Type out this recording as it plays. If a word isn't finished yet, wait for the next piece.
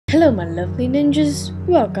Hello my lovely ninjas,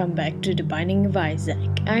 welcome back to the Binding of Isaac.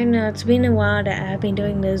 I know it's been a while that I have been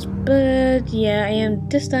doing this, but yeah,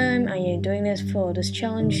 this time I am doing this for this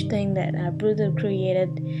challenge thing that our brother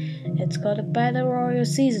created. It's called a Battle Royale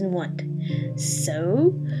Season 1.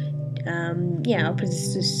 So, yeah, I'll put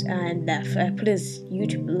this I put his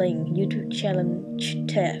YouTube link, YouTube challenge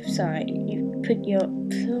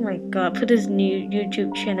put his new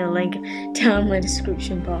YouTube channel link down in my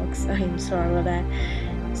description box. I am sorry about that.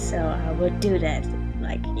 So I would do that,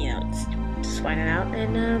 just find it out.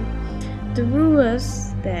 And the rule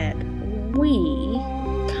is that we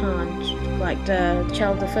can't,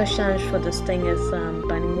 the first challenge for this thing is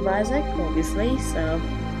Binding of Isaac, obviously. So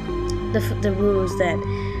the rule is that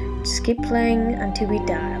just keep playing until we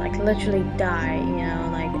die, literally die,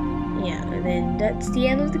 and then that's the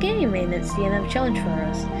end of the game, and that's the end of the challenge for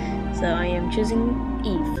us. So I am choosing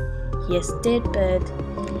Eve. Yes, Deadbird,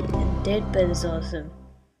 and Deadbird is awesome.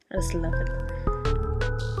 I just love it.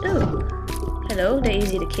 Oh, hello. They're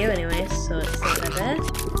easy to kill anyway, so it's not that bad.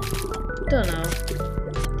 Don't know.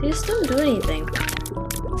 They just don't do anything.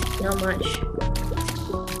 Not much.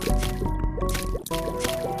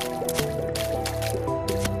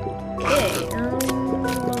 Okay.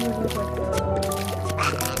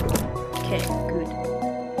 Okay, good.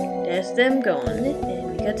 There's them gone,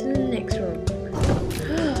 and we got to the next room.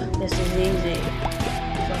 This is easy.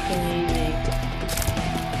 Fucking easy.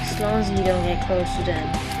 As long as you don't get close to them,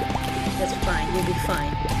 that's fine, you'll be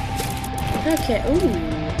fine. Okay, ooh,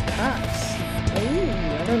 hearts. Ooh,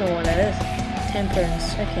 I don't know what that is.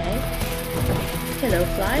 Temperance, okay. Hello,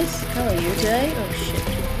 flies. How are you today? Oh shit.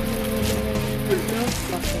 No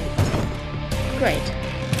fucking. Great.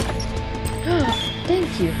 Thank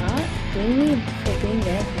you, heart. For being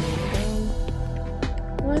there for me.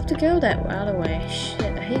 I'll have to go that other way. Shit,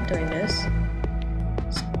 I hate doing this.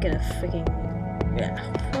 Let's get a freaking. Yeah.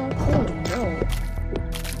 Oh no.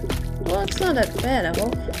 Well, it's not that bad, I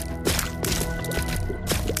hope.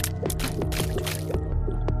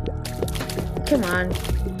 Come on.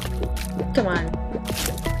 Come on.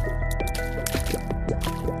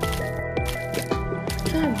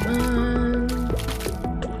 Come on.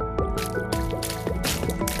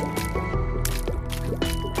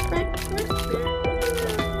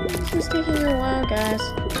 This is taking a while, guys.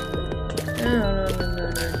 No.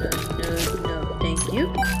 Thank you.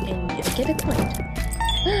 And you get a coin.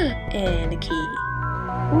 And a key.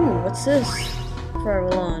 Ooh, what's this? Forever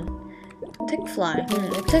long. Attack fly.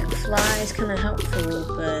 Attack fly is kind of helpful,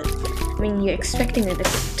 but I mean, you're expecting it to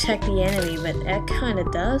attack the enemy, but it kind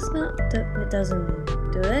of does not. It doesn't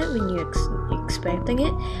do that when you're expecting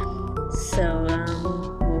it. So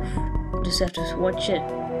we'll just have to watch it,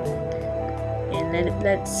 and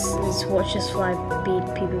let's watch this fly beat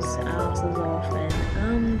people's asses off.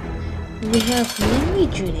 And we have Memory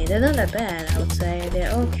Junior. They're not that bad, I would say.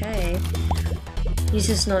 They're okay. He's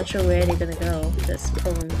just not sure where they're gonna go. That's the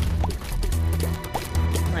problem.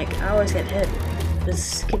 I always get hit.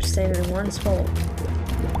 This keeps staying in one spot.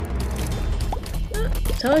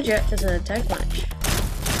 Told you it doesn't attack much.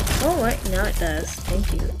 Oh wait, now it does.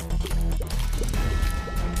 Thank you.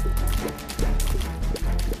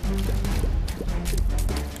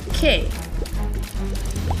 Okay.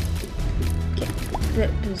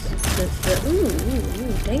 Ooh,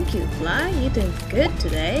 thank you, Fly. You're doing good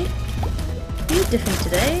today. You're different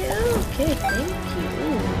today. Okay, thank you.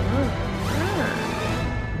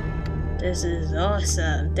 This is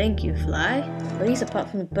awesome. Thank you, Fly. At least apart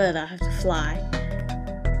from the bird, I have to fly.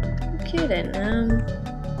 Okay then,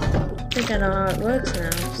 I think I know how it works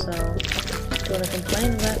now, so don't wanna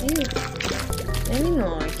complain about you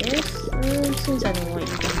anymore, I guess. Seems I know what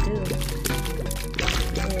you can do.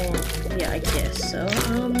 Yeah, I guess so.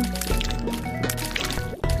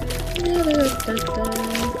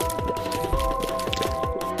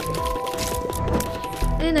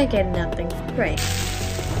 And I get nothing. Great.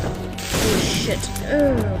 Oh shit.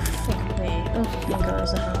 Oh, fuck me. Oh, thank God,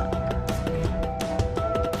 there's a heart.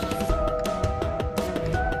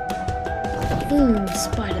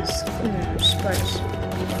 Spiders. Spiders.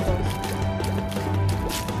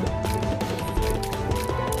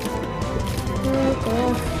 Fuck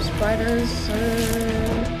off, spiders.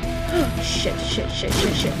 Oh, shit.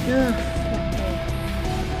 Oh,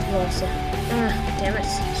 lost it. Damn it.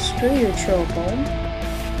 Screw you, troll bomb.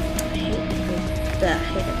 I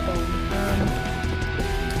hate that bomb.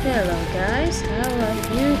 Hello guys, how are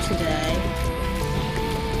you today?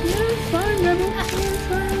 You're not fine, Rebel. You're not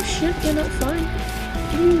fine. Oh shit, you're not fine.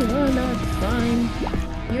 You are not fine.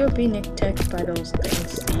 You're being attacked by those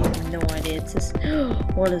things. You have no idea. It's just.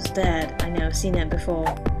 What is that? I know, I've seen that before.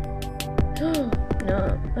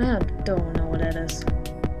 No, I don't know what that is.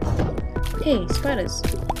 Hey, spiders.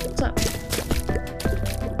 What's up?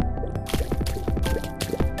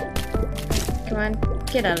 Come on,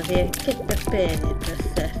 get out of here. Get the bed.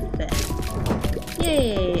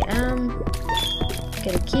 Yay,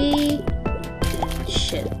 get a key.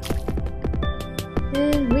 Shit.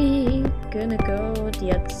 And we gonna go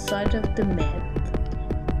the other side of the map,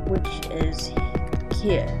 which is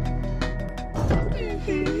here.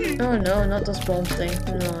 Oh no, not those bomb things.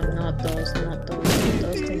 No, not those things.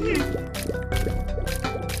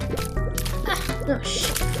 Ah, no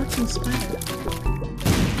shit, fucking spider.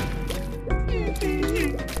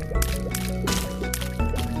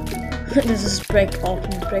 Let's just break the door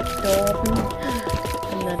open.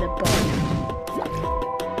 Another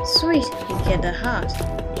bomb. Sweet, you get a heart.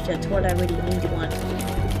 That's what I really need one.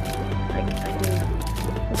 Like I do.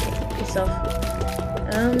 Okay, piss off.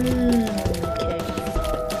 Okay.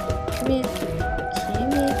 Come here.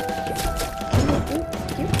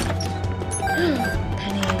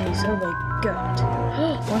 Pennies, oh my god.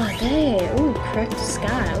 What are they? Ooh, crack the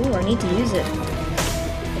sky. Ooh, I need to use it. I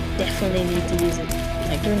definitely need to use it.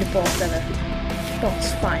 Like during the boss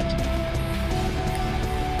fight.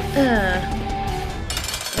 Okay.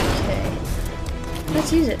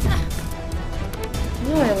 Let's use it.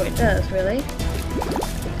 No idea what it does, really.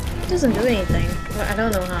 It doesn't do anything. Well, I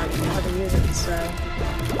don't know how to use it, so...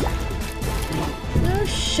 No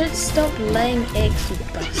shit, stop laying eggs, you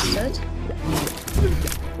bastard.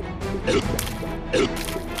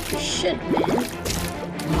 Shit, man.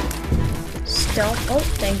 Stop. Oh,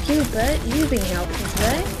 thank you, but you've been helpful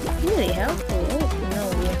today. Really helpful. Oh, no,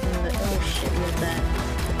 we have another... Oh shit, with that.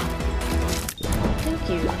 Thank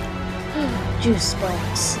you. Juice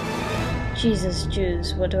box. Jesus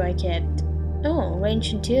juice, what do I get? Oh,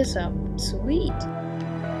 range and tears up. Sweet.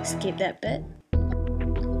 Skip that bit.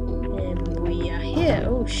 And we are here.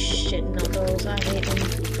 Oh shit, not those. I hate them.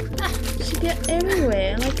 She get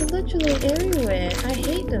everywhere. Like literally everywhere. I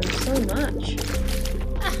hate them so much.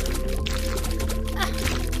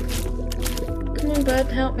 Come on,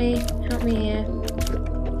 bud, help me. Help me here.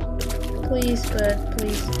 Please, bud,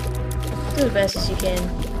 please. Do the best as you can.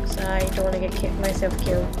 So I don't want to get myself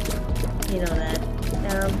killed. You know that.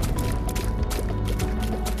 No.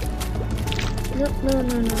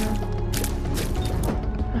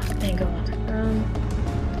 Oh, thank God.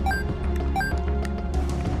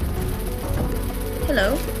 Hello.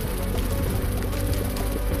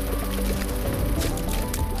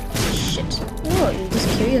 Shit. Oh, you just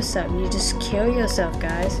kill yourself. You just kill yourself,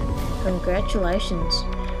 guys. Congratulations.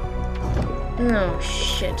 Oh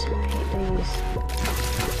shit. I hate these.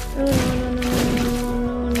 Oh no.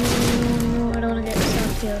 I don't wanna get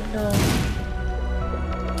myself killed. No.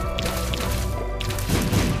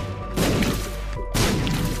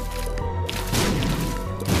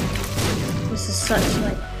 This is such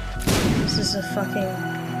like this is a fucking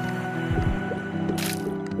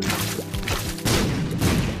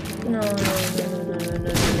no.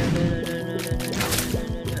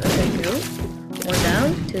 Okay, cool. One down,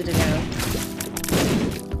 two to go.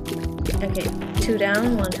 Okay, two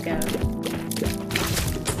down, one to go.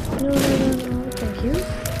 No, thank you.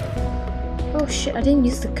 Oh shit, I didn't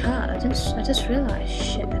use the card. I just realized.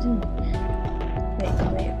 Shit, I didn't. Wait.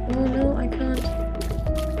 Oh no, I can't.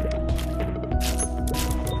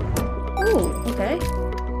 Oh, okay.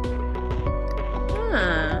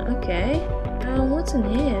 Ah, okay. What's in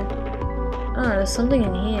here? Ah, there's something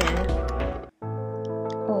in here.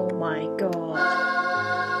 Oh my god.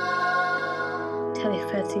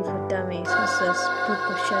 Telepathy for dummies. What's this? Book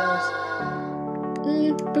of Shadows.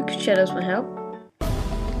 Book of Shadows will help.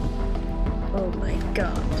 Oh my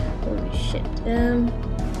god. Holy shit.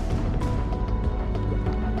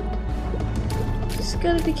 Just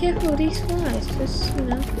gotta be careful with these flies. Just, you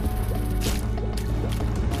know.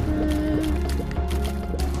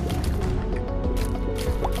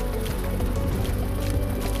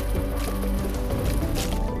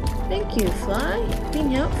 Thank you, fly.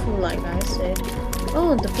 Being helpful, like I said.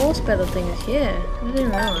 Oh, the boss battle thing is here. I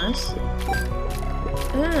didn't realize.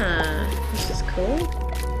 Ah, this is cool.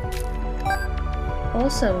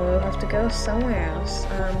 Also, we'll have to go somewhere else.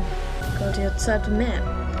 Go to the other side of the map.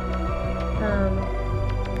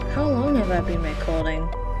 How long have I been recording?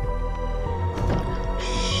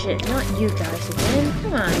 Shit, not you guys again.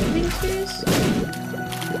 Come on, are you being serious?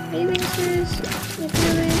 Are you being serious? Like,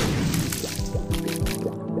 really?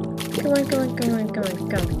 Come on, go.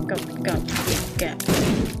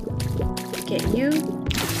 Get you.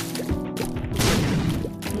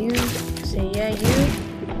 You. Say yeah, you.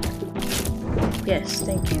 Yes,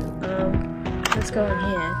 thank you. Let's go in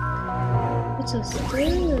here. What's this?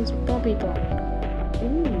 This Bobby Bomb.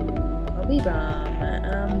 Ooh, Bobby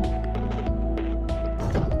Bomb.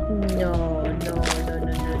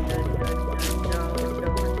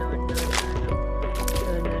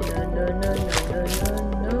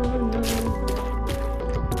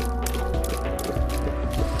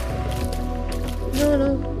 No, no.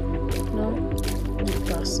 No. You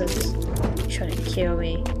bastards. Try to kill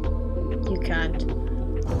me. You can't.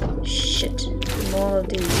 Shit. More of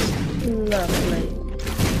these. Lovely.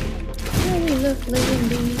 Very lovely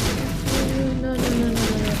indeed. No, no, no, no, no,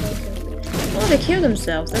 no. Okay. Oh, they killed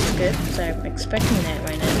themselves. That's good. So I'm expecting that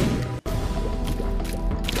right now.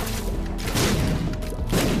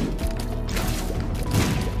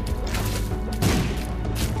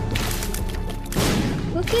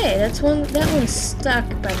 Okay, that one's stuck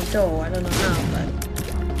by the door. I don't know how,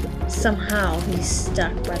 but somehow he's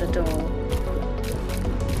stuck by the door.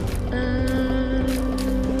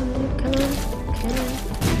 Come on.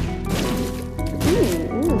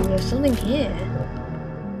 Ooh, there's something here.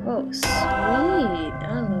 Oh, sweet.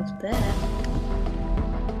 I love that.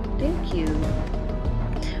 Thank you.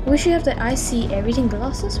 We should have the I see everything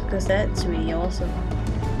glasses because that's really awesome.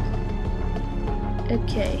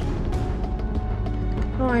 Okay.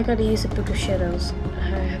 Oh, I gotta use the Book of Shadows. I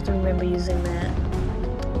have to remember using that.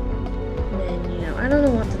 And then, you know, I don't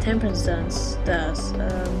know what the Temperance does.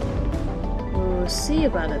 We'll see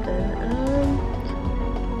about it then.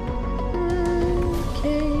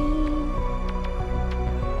 Okay.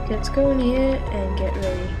 Let's go in here and get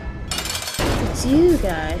ready. It's you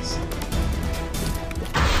guys.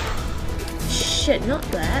 Shit, not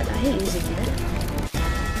that. I hate using it.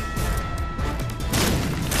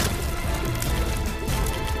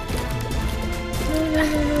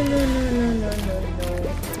 No.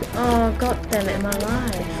 Oh, god damn it, my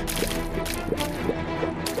life.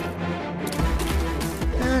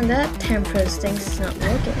 And that Temperance thinks it's not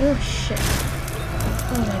working. Oh shit.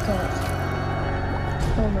 Oh my god.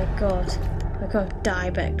 Oh my god. I gotta die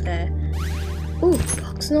back there. Ooh,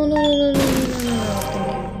 box. No.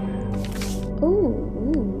 Thank you. Ooh.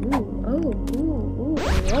 A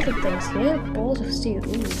lot of things here. Balls of steel.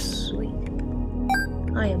 Ooh, sweet.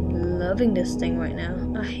 I am loving this thing right now.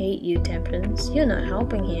 I hate you, Temperance. You're not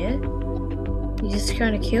helping here. You're just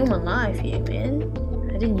trying to kill my life here, man.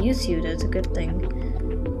 I didn't use you, that's a good thing.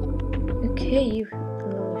 Okay, you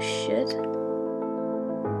little shit.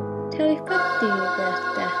 Telepathy,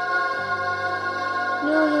 there.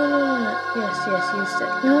 No. Yes, use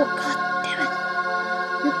that. No, god damn it.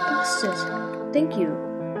 You bastard. Thank you.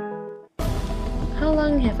 How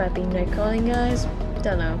long have I been recording, guys?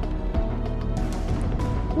 Don't know.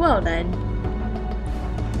 Well then.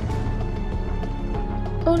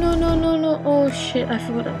 Oh no. Oh shit, I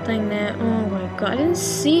forgot that thing there. Oh my god, I didn't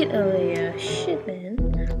see it earlier. Shit, man.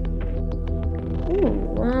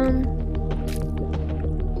 Ooh,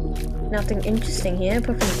 nothing interesting here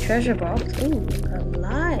apart from the treasure box. Ooh, a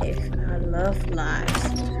life. I love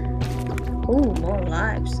lives. Ooh, more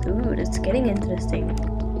lives. Ooh, that's getting interesting.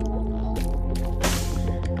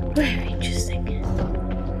 Very interesting.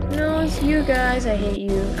 No, it's you guys. I hate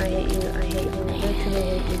you. I literally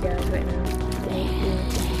hate you guys right now. I hate you.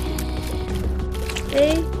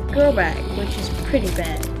 They go back, which is pretty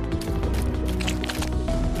bad.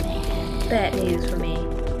 Bad news for me.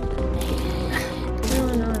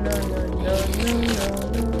 No.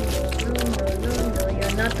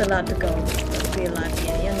 You're not allowed to go. Let's be alive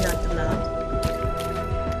here. You're not allowed.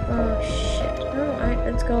 Oh shit. Alright,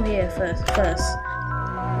 let's go here first.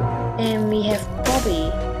 And we have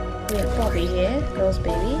Bobby. We have Bobby here, Ghost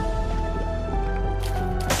Baby.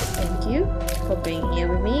 Thank you for being here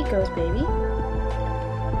with me, Ghost Baby.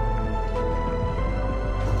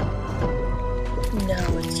 No,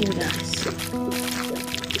 it's you guys.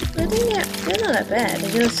 I think they're not that bad.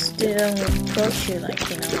 They don't approach you like,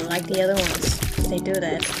 you know, like the other ones. They do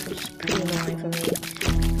that, which is pretty annoying for me.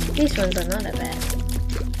 These ones are not that bad.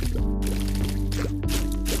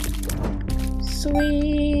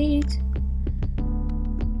 Sweet.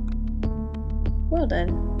 Well then.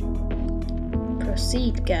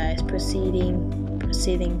 Proceed, guys. Proceeding.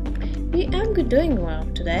 I'm doing well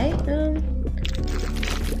today.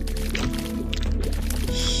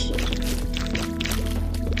 Shit.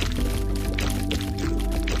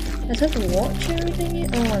 I have to watch everything here?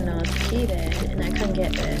 Oh no, it's a key there, and I can't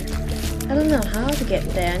get there. I don't know how to get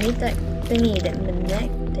there. I need that thingy, that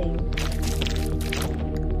magnet thing.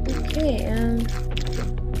 Okay,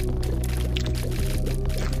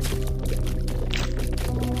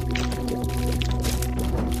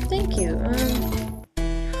 thank you,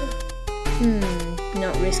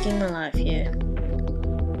 not risking my life here.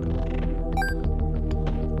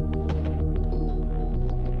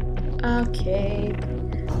 Okay.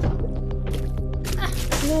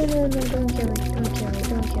 No, don't kill me.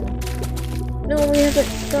 No, we have a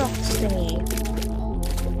box thingy.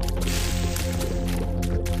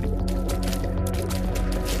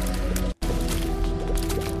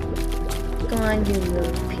 Come on, you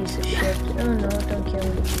little piece of shit. Oh no, don't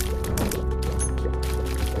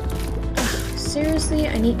seriously,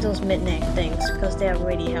 I need those midnight things because they are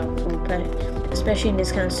really helpful, but especially in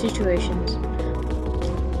this kind of situations.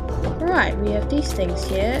 Right, we have these things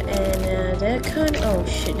here, and they're kind of, oh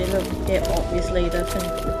shit, they're obviously different.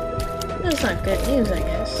 That's not good news, I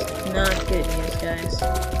guess. Not good news, guys.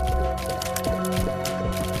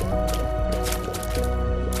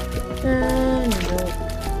 No.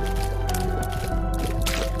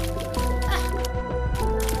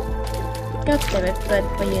 God damn it,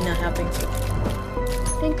 but you're not helping.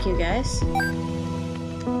 Thank you, guys.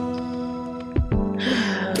 Oh,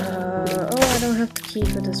 I don't have the key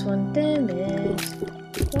for this one. Damn it.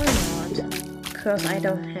 Why not? Because I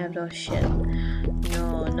don't have those shit.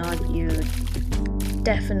 No, not you.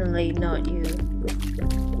 Definitely not you.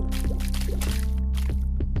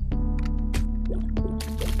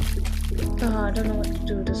 Oh, I don't know what to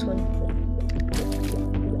do with this one.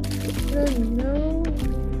 I don't know.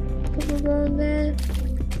 Put it around there.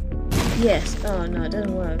 Yes. Oh no, it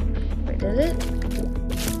didn't work. Wait, did it?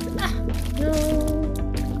 No.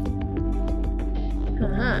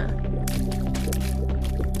 Haha.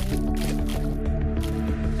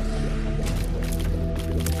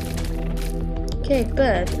 Okay,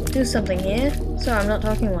 but do something here. Sorry, I'm not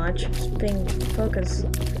talking much. Just being focused.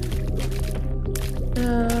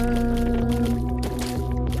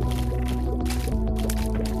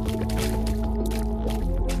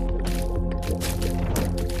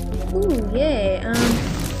 Ooh, yeah.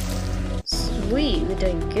 Sweet. We're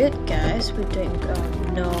doing good, guys. We're doing. Oh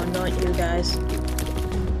no, not you guys.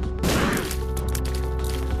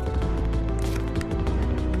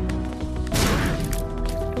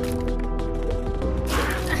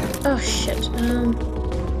 Oh shit.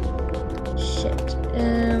 Shit.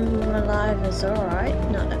 My life is alright.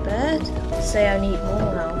 Not that bad. Say I need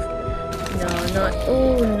more health. No, not.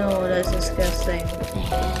 Oh no, that's disgusting.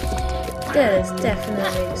 That is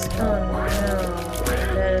definitely. Oh no.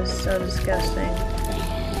 That is so disgusting.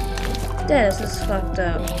 That is just fucked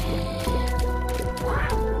up.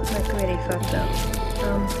 Like really fucked up.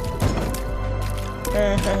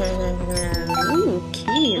 Ooh,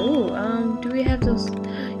 key. Ooh, do we have those?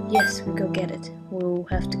 Yes, we go get it. We'll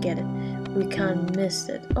have to get it. We can't miss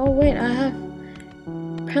it. Oh wait, I have.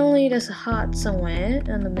 Apparently there's a heart somewhere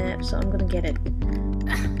on the map, so I'm gonna get it.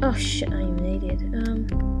 Oh shit, I am an idiot.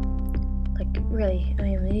 Like really, I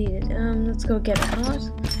am an idiot. Let's go get a heart.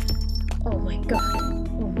 Oh my god.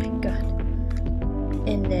 Oh my god.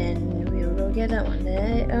 And then we'll go get that one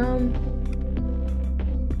there.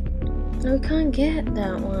 No, we can't get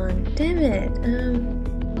that one. Damn it.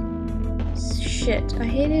 Shit. I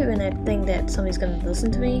hate it when I think that somebody's gonna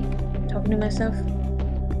listen to me talking to myself.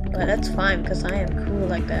 But that's fine because I am cool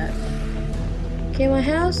like that. Okay, my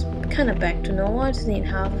house kind of back to normal. I just need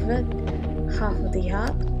half of it. Half of the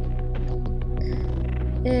heart.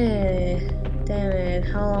 Damn it.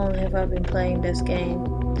 How long have I been playing this game?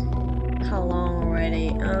 How long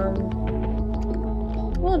already?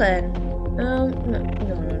 Well then. No.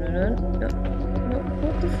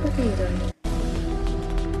 What the fuck are you doing?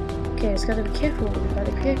 Okay, just gotta be careful.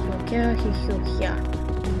 Gotta be careful. Go here.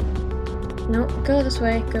 No, go this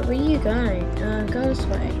way. Go. Where are you going? Go this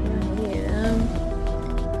way. Not here.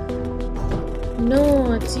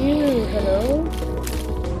 No, it's you. Hello.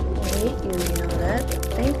 I hate you. You know that.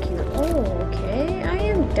 Thank you. Oh, okay. I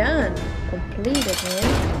am done. Completed, man.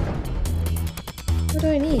 What do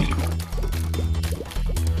I need?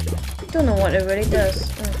 Don't know what it really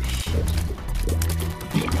does. Oh shit.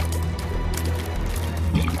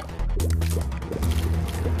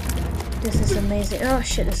 This is amazing. Oh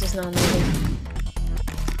shit, this is not amazing.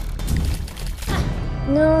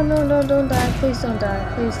 No, don't die. Please don't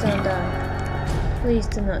die. Please don't die. Please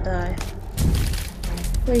do not die.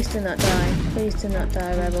 Please do not die. Please do not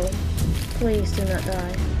die, rebel. Please do not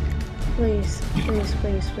die. Please.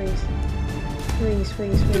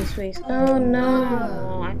 Please. Oh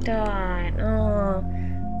no, I died. Oh,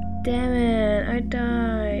 damn it, I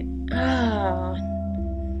died. Ah.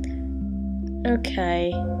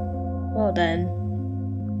 Okay. Well then.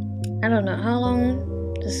 I don't know how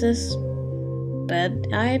long this is, but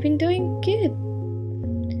I've been doing good.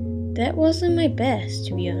 That wasn't my best,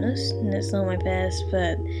 to be honest. That's not my best,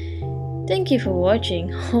 but thank you for watching.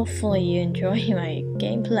 Hopefully you enjoy my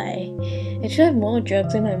gameplay. I should have more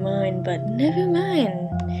jokes in my mind, but never mind.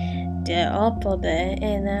 They're up out there,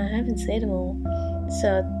 and I haven't said them all.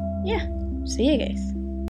 So, yeah. See you guys.